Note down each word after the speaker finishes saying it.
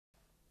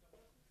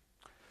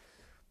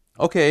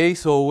Okay,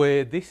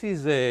 so this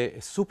is a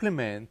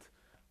supplement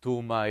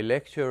to my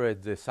lecture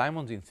at the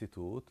Simons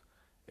Institute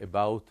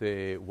about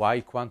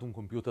why quantum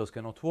computers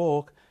cannot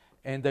work.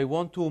 And I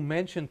want to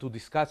mention, to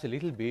discuss a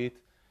little bit,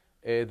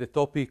 the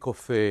topic of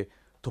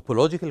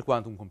topological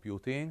quantum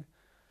computing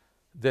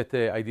that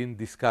I didn't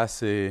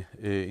discuss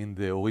in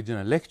the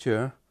original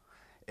lecture.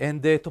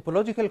 And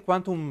topological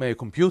quantum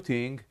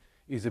computing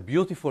is a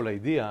beautiful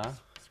idea.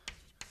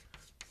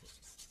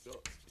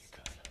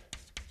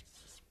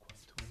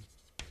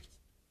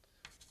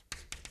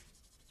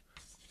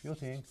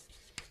 Computing.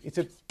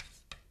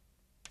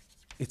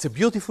 It's a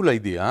beautiful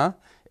idea,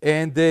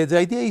 and the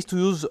idea is to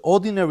use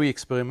ordinary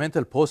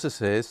experimental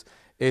processes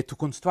to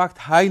construct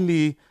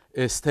highly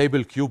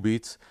stable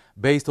qubits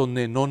based on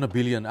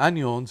non-abelian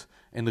anyons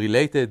and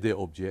related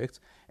objects,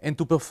 and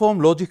to perform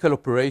logical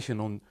operation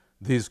on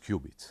these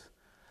qubits.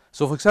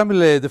 So, for example,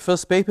 the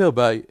first paper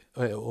by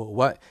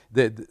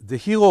the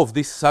hero of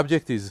this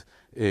subject is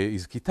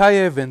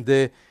Kitaev,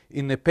 and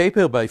in a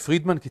paper by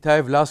Friedman,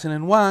 Kitaev, Larsen,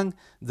 and Wang,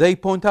 they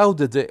point out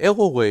that the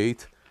error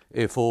rate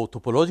for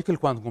topological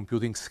quantum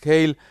computing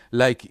scale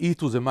like e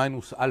to the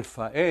minus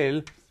alpha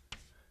L,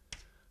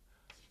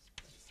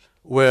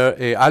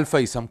 where alpha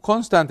is some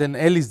constant and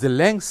L is the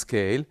length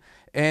scale,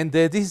 and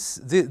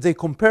they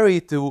compare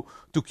it to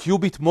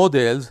qubit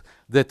models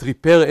that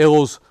repair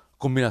errors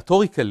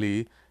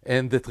combinatorically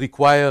and that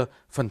require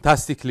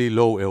fantastically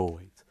low error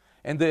rates.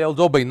 And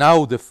although by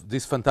now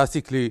these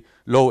fantastically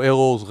low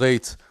error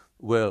rates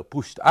were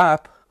pushed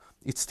up,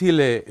 it's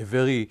still a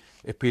very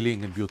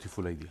appealing and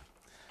beautiful idea.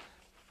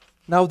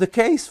 Now, the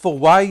case for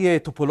why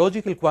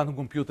topological quantum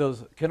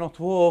computers cannot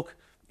work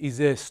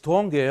is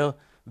stronger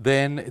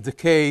than the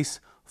case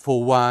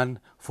for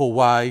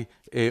why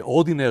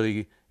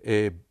ordinary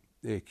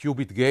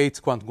qubit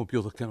gates quantum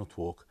computer cannot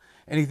work.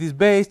 And it is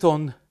based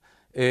on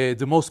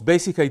the most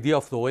basic idea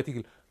of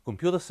theoretical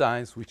computer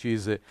science, which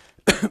is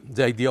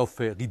the idea of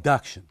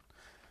reduction.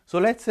 So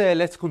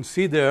let's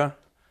consider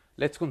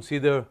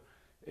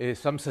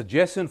some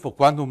suggestion for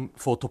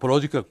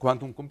topological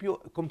quantum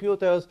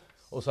computers,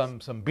 or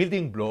some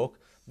building block.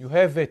 You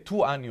have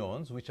two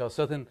anyons, which are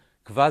certain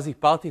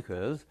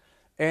quasi-particles,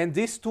 and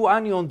these two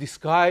anyons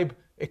describe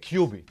a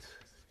qubit.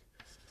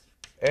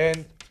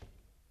 And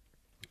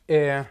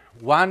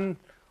when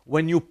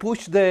you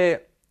push these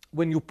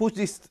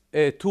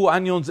two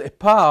anyons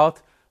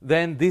apart,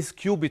 then this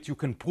qubit, you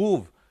can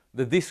prove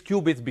that these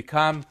qubits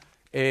become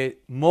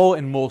more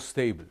and more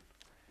stable.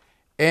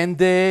 And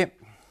there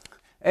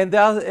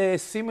are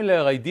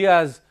similar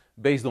ideas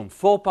based on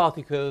four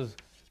particles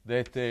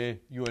that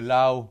you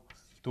allow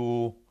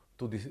to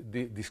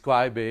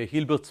describe a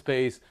Hilbert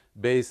space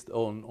based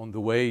on the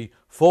way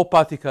four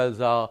particles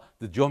are,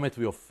 the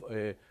geometry of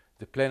the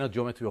planar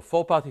geometry of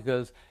four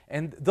particles,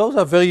 and those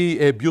are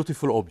very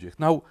beautiful objects.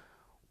 Now,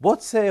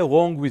 what's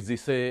wrong with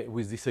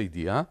this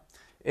idea?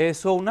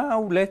 So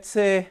now let's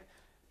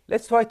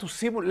try to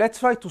see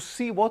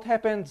what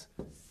happens.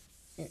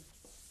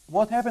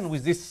 What happened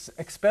with these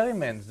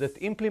experiments that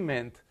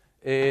implement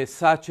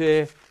such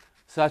a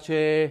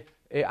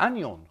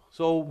anion?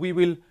 So we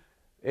will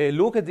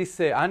look at this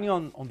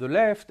anion on the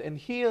left, and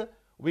here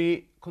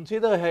we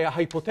consider a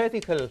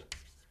hypothetical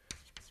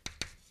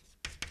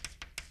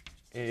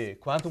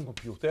quantum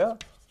computer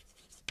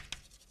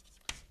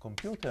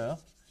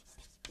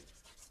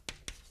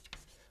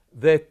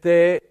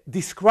that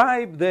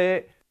describe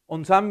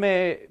on some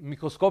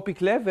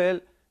microscopic level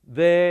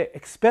the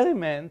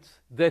experiment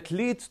that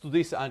leads to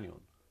this anion.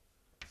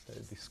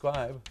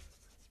 Describe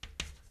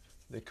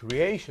the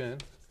creation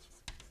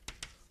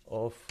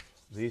of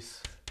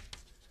these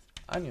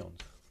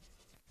anyons.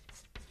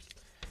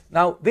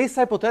 Now, this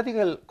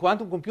hypothetical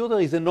quantum computer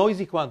is a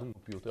noisy quantum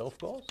computer, of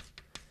course.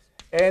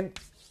 And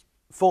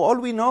for all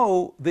we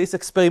know, these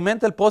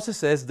experimental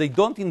processes, they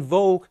don't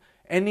invoke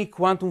any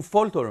quantum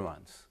fault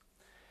tolerance.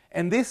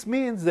 And this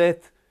means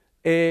that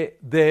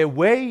the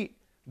way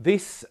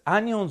these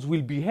anyons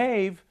will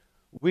behave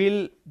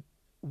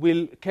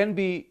can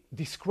be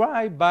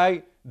described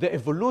by the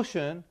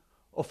evolution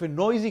of a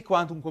noisy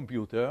quantum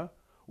computer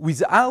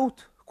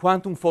without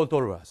quantum fault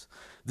tolerance,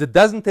 that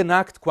doesn't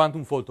enact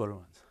quantum fault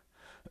tolerance.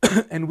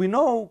 And we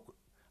know,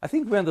 I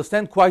think we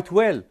understand quite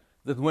well,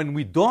 that when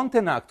we don't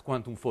enact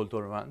quantum fault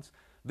tolerance,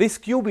 these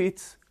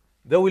qubits,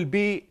 there will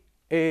be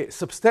a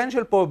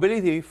substantial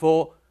probability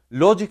for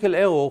logical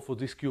error for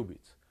these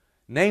qubits.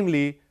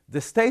 Namely,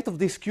 the state of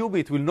this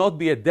qubit will not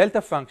be a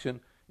delta function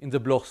in the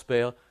Bloch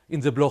sphere,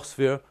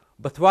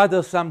 but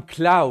rather some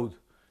cloud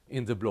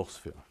in the Bloch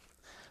sphere.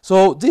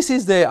 So this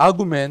is the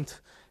argument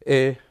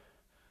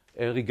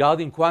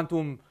regarding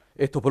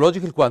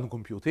topological quantum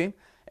computing.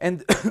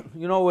 And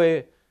you know,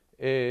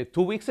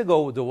 2 weeks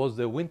ago there was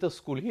the winter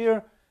school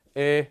here.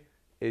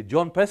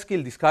 John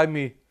Preskill described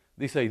me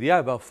this idea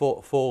about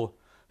four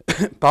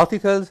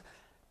particles,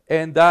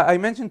 and I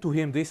mentioned to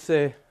him this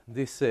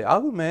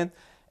argument,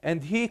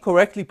 and he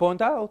correctly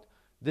pointed out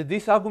that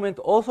this argument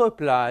also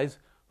applies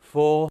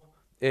for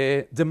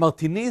the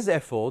Martinez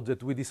effort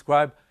that we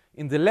described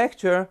in the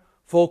lecture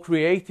for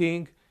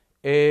creating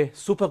a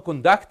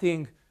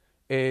superconducting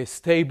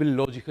stable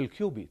logical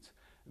qubits.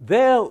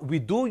 There we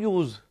do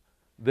use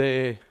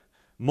the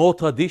more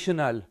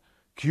traditional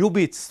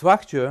qubit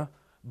structure,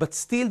 but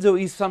still there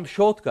is some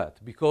shortcut,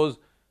 because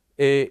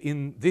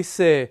in this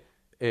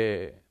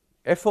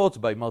efforts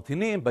by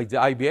Martini, by the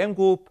IBM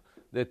group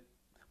that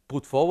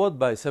put forward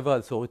by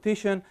several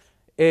theoreticians,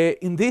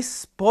 in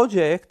this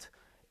project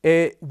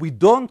we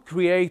don't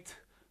create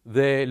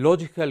the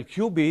logical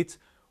qubits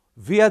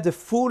via the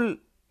full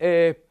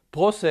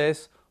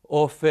process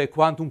of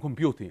quantum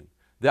computing.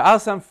 There are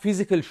some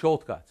physical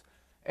shortcuts,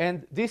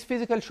 and these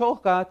physical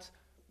shortcuts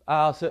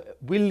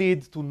will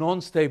lead to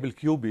non-stable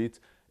qubits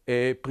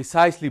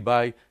precisely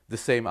by the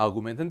same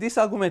argument. And this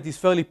argument is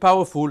fairly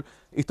powerful.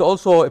 It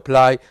also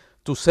applies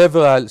to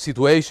several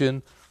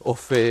situations of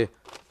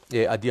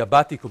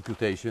adiabatic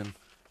computation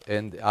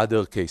and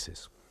other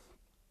cases.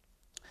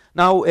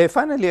 Now,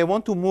 finally, I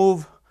want to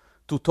move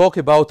to talk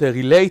about a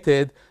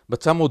related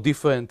but somewhat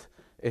different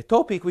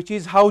topic, which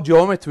is how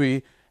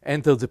geometry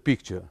enters the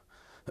picture.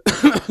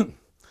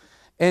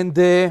 And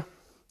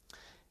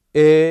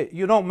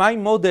you know, my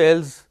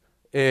models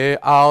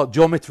are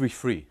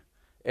geometry-free.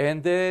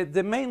 And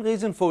the main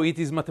reason for it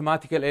is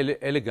mathematical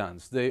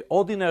elegance. The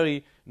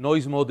ordinary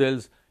noise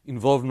models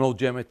involve no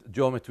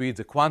geometry.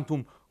 The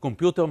quantum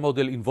computer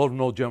model involves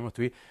no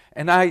geometry.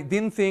 And I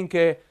didn't think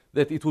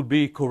that it would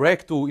be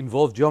correct to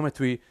involve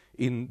geometry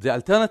in the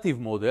alternative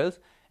models.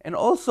 And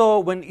also,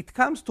 when it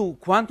comes to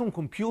quantum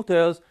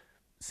computers,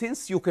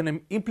 since you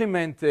can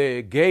implement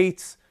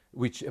gates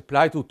which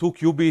apply to 2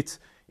 qubits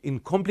in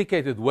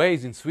complicated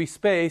ways in 3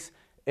 space,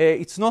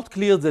 it's not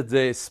clear that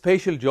the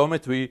spatial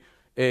geometry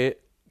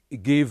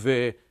give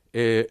a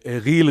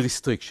real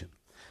restriction.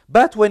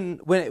 But when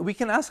we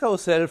can ask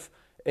ourselves,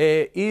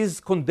 is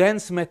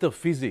condensed matter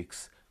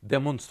physics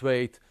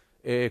demonstrate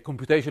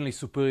computationally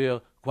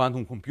superior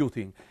quantum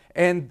computing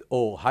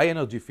or high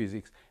energy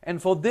physics?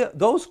 And for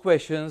those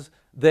questions,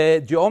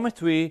 the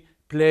geometry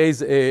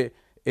plays a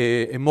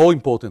more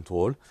important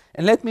role.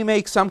 And let me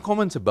make some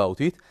comments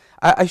about it.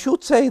 I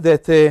should say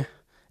that,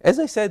 as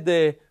I said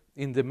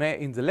in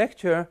the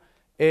lecture,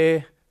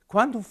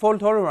 quantum fault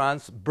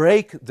tolerance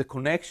break the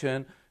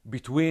connection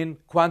between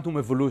quantum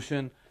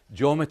evolution,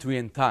 geometry,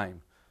 and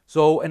time.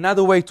 So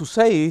another way to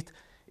say it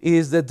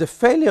is that the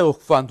failure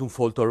of quantum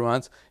fault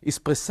tolerance is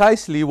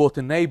precisely what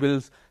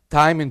enables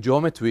time and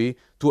geometry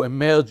to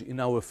emerge in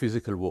our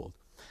physical world.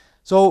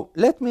 So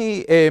let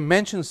me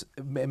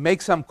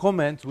make some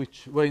comments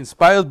which were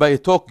inspired by a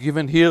talk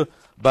given here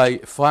by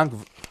Frank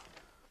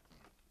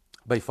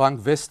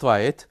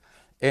Westraet,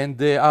 and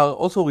they are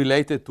also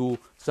related to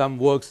some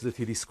works that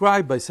he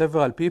described by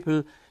several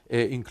people,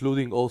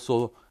 including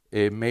also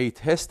Mate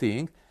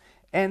Hastings.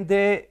 And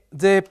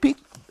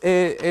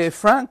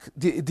Frank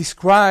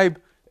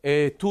described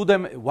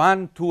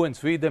 1, 2, and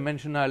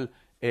 3-dimensional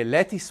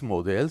lattice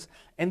models,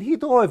 and he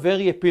drew a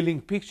very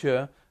appealing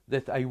picture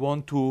that I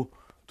want to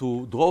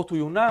draw to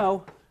you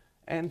now.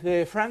 And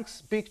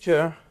Frank's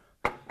picture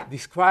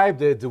described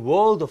the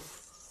world of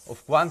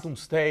quantum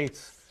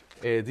states,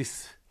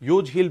 this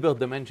huge Hilbert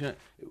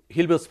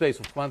space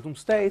of quantum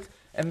states,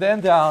 and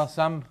then there are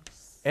some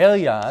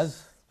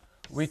areas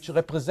which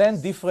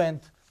represent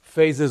different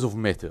phases of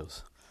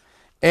matters.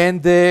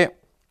 And the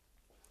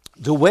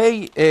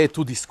way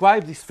to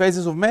describe these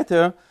phases of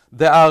matter,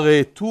 there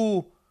are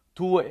two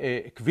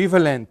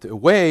equivalent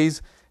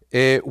ways.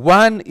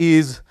 One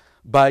is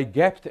by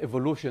gapped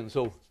evolution.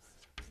 So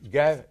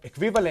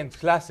equivalent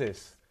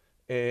classes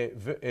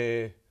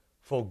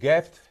for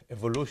gapped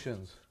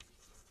evolutions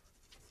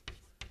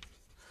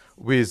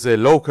with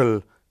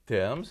local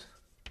terms.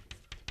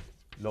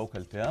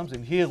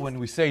 And here when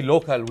we say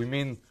local, we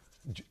mean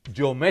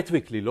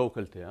geometrically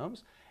local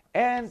terms.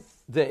 And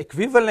the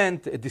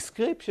equivalent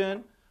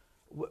description,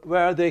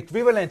 where the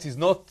equivalence is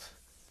not,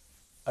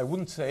 I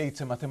wouldn't say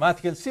it's a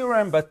mathematical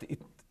theorem, but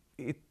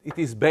it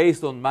is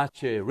based on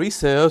much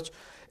research,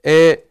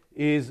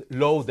 is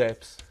low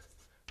depth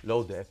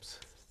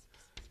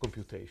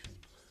computation.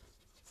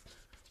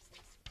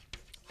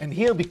 And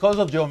here, because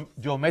of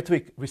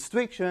geometric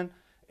restriction,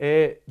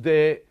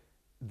 the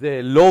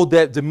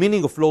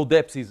meaning of low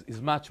depth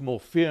is much more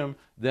firm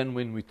than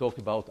when we talk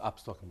about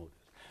abstract models.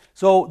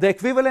 So the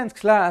equivalent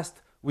class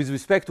with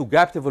respect to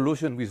gapped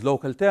evolution with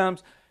local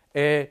terms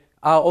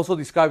are also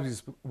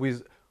described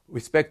with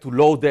respect to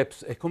low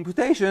depth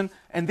computation,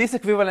 and these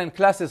equivalent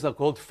classes are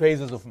called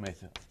phases of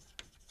matter.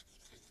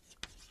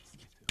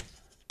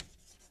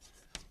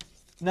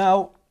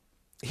 Now,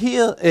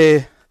 here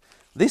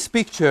this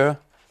picture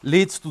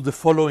leads to the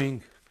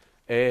following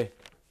 3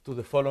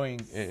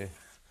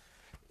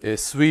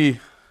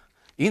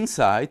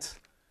 insights.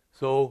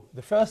 So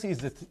the first is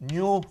that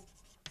new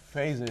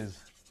phases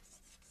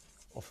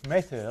of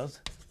matters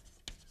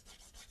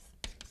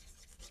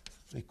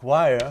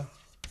require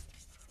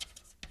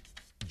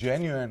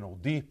genuine or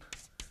deep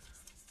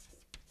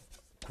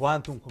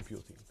quantum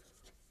computing.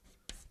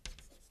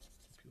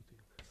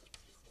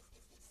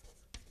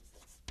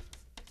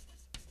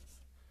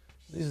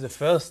 This is the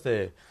first.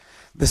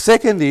 The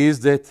second is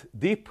that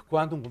deep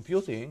quantum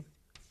computing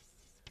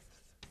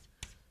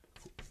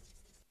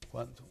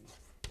quantum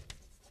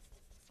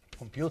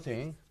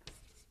computing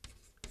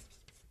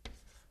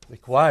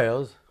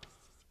requires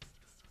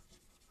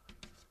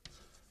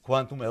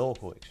quantum error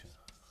correction.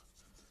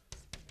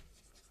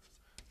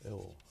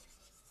 Error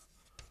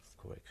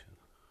correction.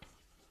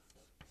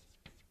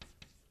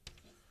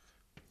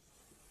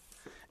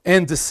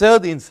 And the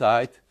third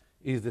insight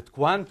is that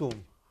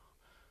quantum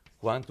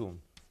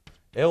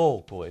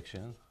error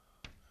correction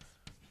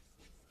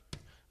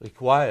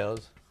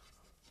requires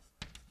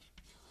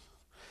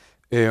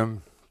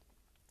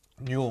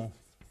new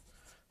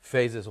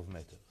phases of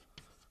matter.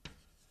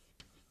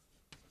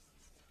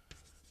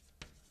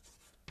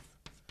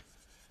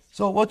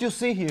 So what you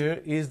see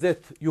here is that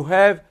you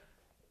have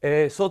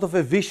a sort of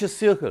a vicious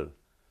circle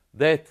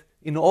that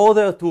in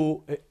order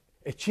to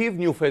achieve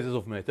new phases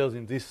of matters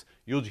in this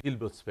huge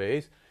Hilbert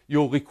space,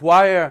 you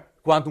require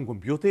quantum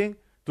computing.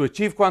 To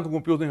achieve quantum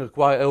computing, you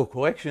require error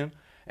correction.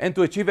 And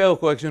to achieve error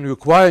correction, you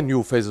require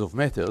new phases of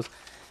matters.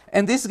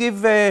 And this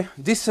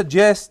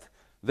suggests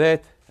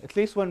that, at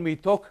least when we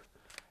talk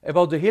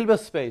about the Hilbert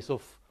space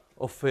of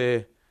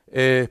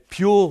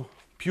pure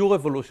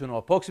evolution or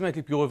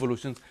approximately pure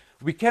evolutions,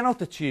 we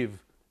cannot achieve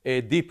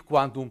a deep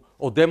quantum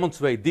or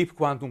demonstrate deep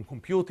quantum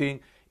computing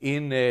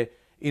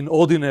in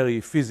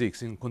ordinary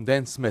physics, in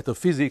condensed matter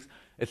physics,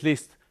 at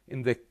least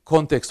in the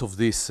context of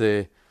this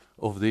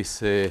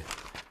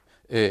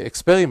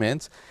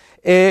experiments.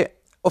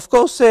 Of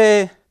course,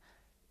 the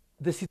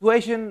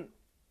situation,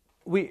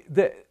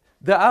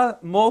 there are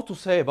more to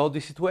say about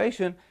this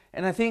situation,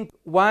 and I think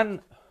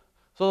one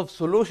sort of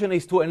solution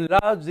is to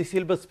enlarge this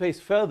Hilbert space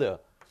further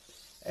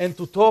and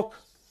to talk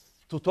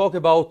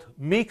about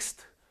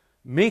mixed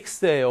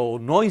or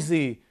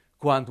noisy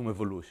quantum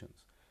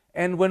evolutions.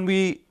 And when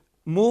we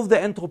move the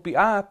entropy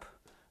up,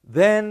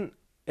 then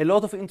a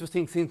lot of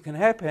interesting things can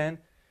happen.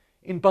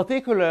 In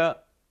particular,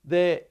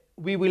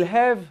 we will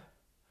have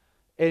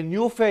a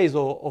new phase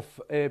of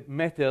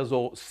matters,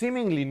 or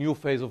seemingly new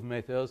phase of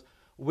matters,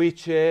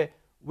 which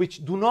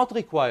do not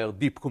require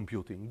deep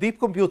computing. Deep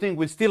computing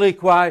will still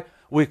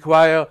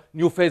require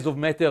new phase of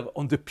matter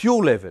on the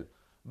pure level.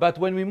 But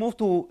when we move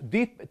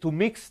to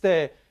mixed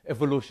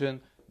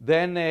evolution,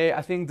 then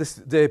I think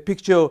the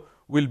picture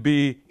will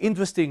be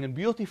interesting and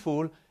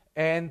beautiful,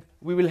 and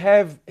we will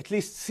have at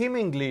least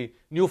seemingly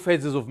new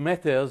phases of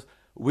matters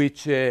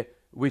which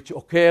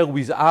occur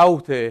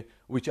without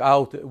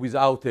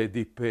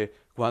deep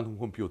quantum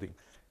computing.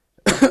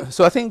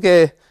 So I think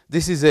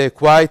this is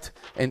quite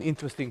an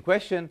interesting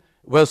question,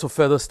 worth of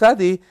further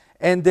study.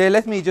 And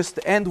let me just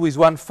end with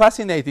one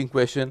fascinating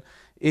question: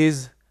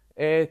 is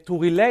to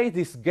relate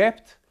this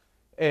gapped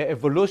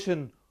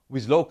evolution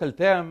with local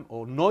term,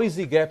 or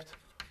noisy gapped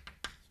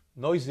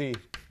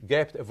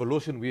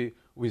evolution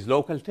with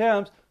local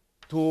terms,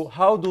 to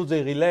how do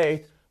they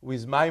relate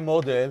with my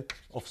model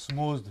of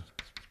smoothed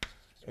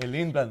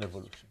Lindblad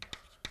evolution.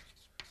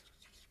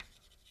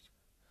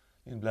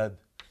 Lindblad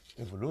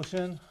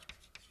evolution.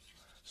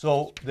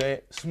 So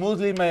the smooth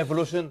Lindblad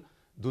evolution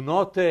do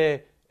not are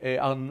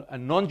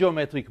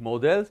non-geometric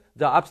models,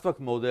 they're abstract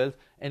models,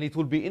 and it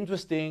will be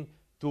interesting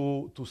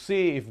to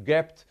see if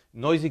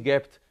noisy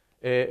gapped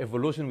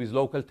evolution with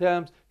local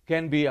terms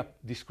can be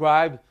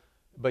described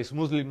by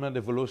smooth Lindblad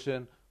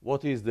evolution.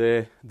 What is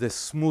the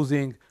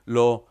smoothing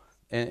law,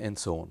 and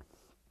so on.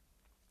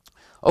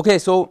 Okay,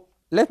 so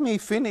let me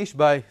finish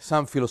by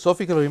some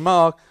philosophical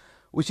remark,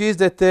 which is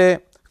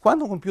that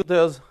quantum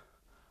computers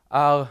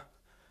are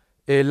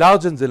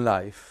larger than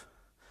life,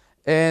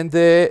 and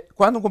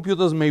quantum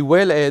computers may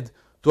well add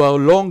to our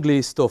long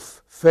list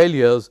of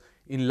failures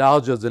in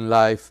larger than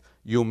life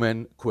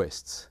human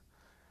quests.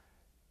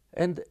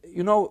 And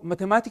you know,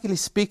 mathematically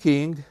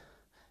speaking,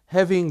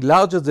 having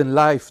larger than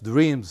life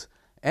dreams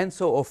and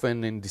so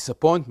often in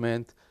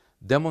disappointment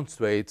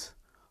demonstrates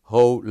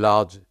how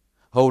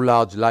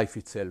large life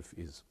itself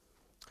is.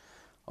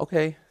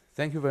 Okay,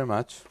 thank you very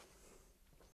much.